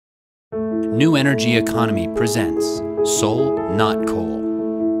New Energy Economy presents Soul, Not Coal.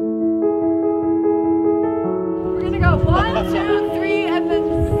 We're gonna go 1, 2, 3, and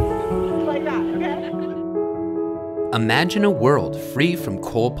then like that, okay? Imagine a world free from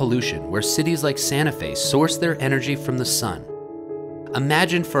coal pollution where cities like Santa Fe source their energy from the sun.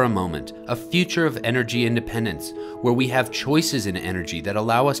 Imagine for a moment a future of energy independence where we have choices in energy that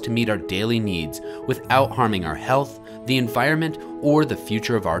allow us to meet our daily needs without harming our health, the environment, or the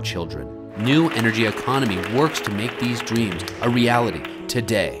future of our children. New Energy Economy works to make these dreams a reality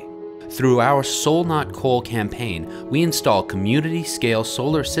today. Through our Soul Not Coal campaign, we install community-scale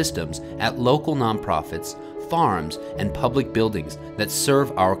solar systems at local nonprofits, farms, and public buildings that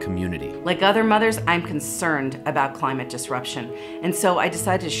serve our community. Like other mothers, I'm concerned about climate disruption, and so I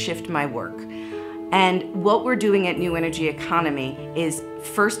decided to shift my work. And what we're doing at New Energy Economy is,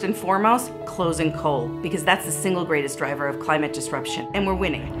 first and foremost, closing coal, because that's the single greatest driver of climate disruption, and we're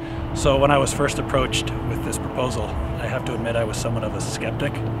winning. So when I was first approached with this proposal, I have to admit I was somewhat of a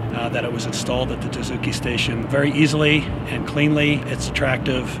skeptic that it was installed at the Suzuki station very easily and cleanly. It's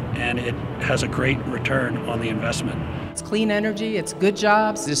attractive and it has a great return on the investment. It's clean energy, it's good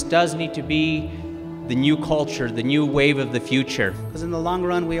jobs. This does need to be the new culture, the new wave of the future. Because in the long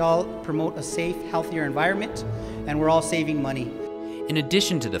run, we all promote a safe, healthier environment, and we're all saving money. In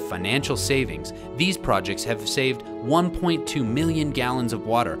addition to the financial savings, these projects have saved 1.2 million gallons of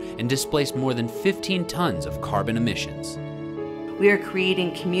water and displaced more than 15 tons of carbon emissions. We are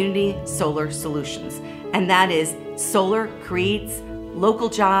creating community solar solutions, and that is solar creates local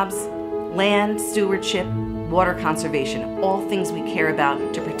jobs, land stewardship, water conservation, all things we care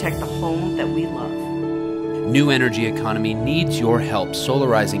about to protect the home that we love. New Energy Economy needs your help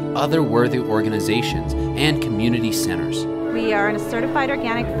solarizing other worthy organizations and community centers. We are on a certified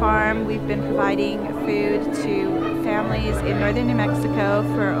organic farm. We've been providing food to families in northern New Mexico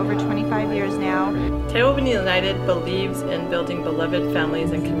for over 25 years now. Pave United believes in building beloved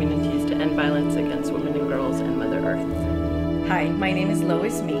families and communities to end violence against women and girls and Mother Earth. Hi, my name is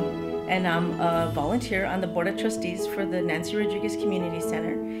Lois Mee, and I'm a volunteer on the Board of Trustees for the Nancy Rodriguez Community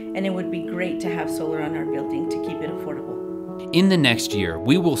Center, and it would be great to have solar on our building to keep it affordable. In the next year,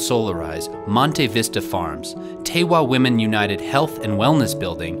 we will solarize Monte Vista Farms, Tewa Women United Health and Wellness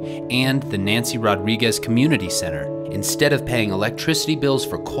Building, and the Nancy Rodriguez Community Center. Instead of paying electricity bills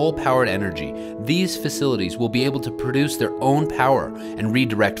for coal-powered energy, these facilities will be able to produce their own power and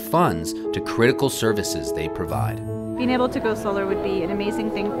redirect funds to critical services they provide. Being able to go solar would be an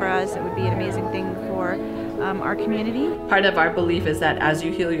amazing thing for us. It would be an amazing thing for our community. Part of our belief is that as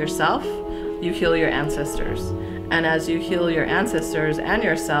you heal yourself, you heal your ancestors. And as you heal your ancestors and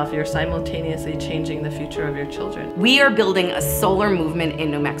yourself, you're simultaneously changing the future of your children. We are building a solar movement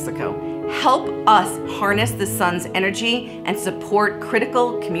in New Mexico. Help us harness the sun's energy and support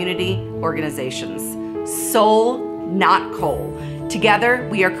critical community organizations. Soul, not coal. Together,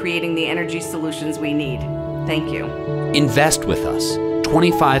 we are creating the energy solutions we need. Thank you. Invest with us.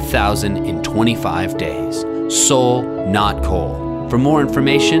 $25,000 in 25 days. Soul, not coal. For more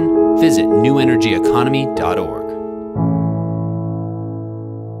information, visit newenergyeconomy.org.